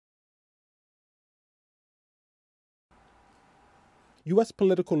U.S.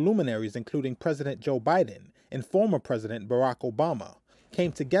 political luminaries, including President Joe Biden and former President Barack Obama,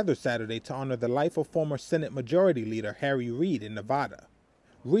 came together Saturday to honor the life of former Senate Majority Leader Harry Reid in Nevada.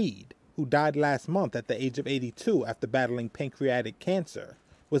 Reid, who died last month at the age of 82 after battling pancreatic cancer,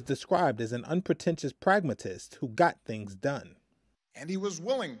 was described as an unpretentious pragmatist who got things done. And he was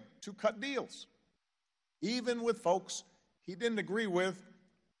willing to cut deals, even with folks he didn't agree with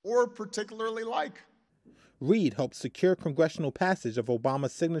or particularly like. Reid helped secure congressional passage of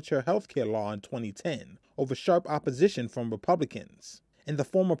Obama's signature health care law in 2010 over sharp opposition from Republicans, and the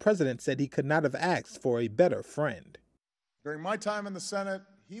former president said he could not have asked for a better friend. During my time in the Senate,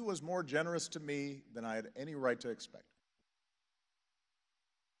 he was more generous to me than I had any right to expect.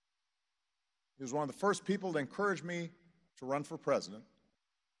 He was one of the first people to encourage me to run for president,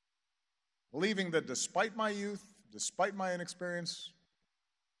 believing that despite my youth, despite my inexperience,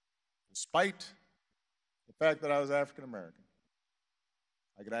 despite the fact that I was African American,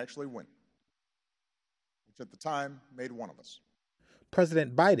 I could actually win, which at the time made one of us.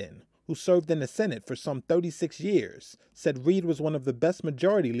 President Biden, who served in the Senate for some 36 years, said Reid was one of the best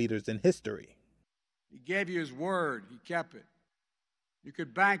majority leaders in history. He gave you his word. He kept it. You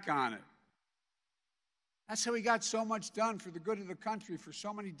could bank on it. That's how he got so much done for the good of the country for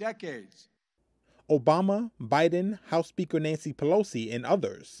so many decades. Obama, Biden, House Speaker Nancy Pelosi, and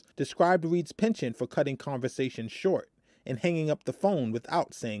others described Reid's penchant for cutting conversations short and hanging up the phone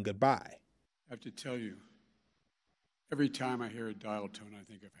without saying goodbye. I have to tell you, every time I hear a dial tone, I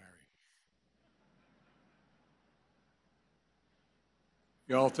think of Harry.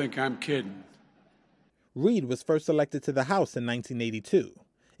 Y'all think I'm kidding. Reid was first elected to the House in 1982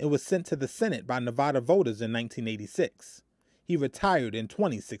 and was sent to the Senate by Nevada voters in 1986. He retired in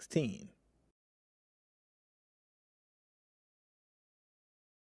 2016.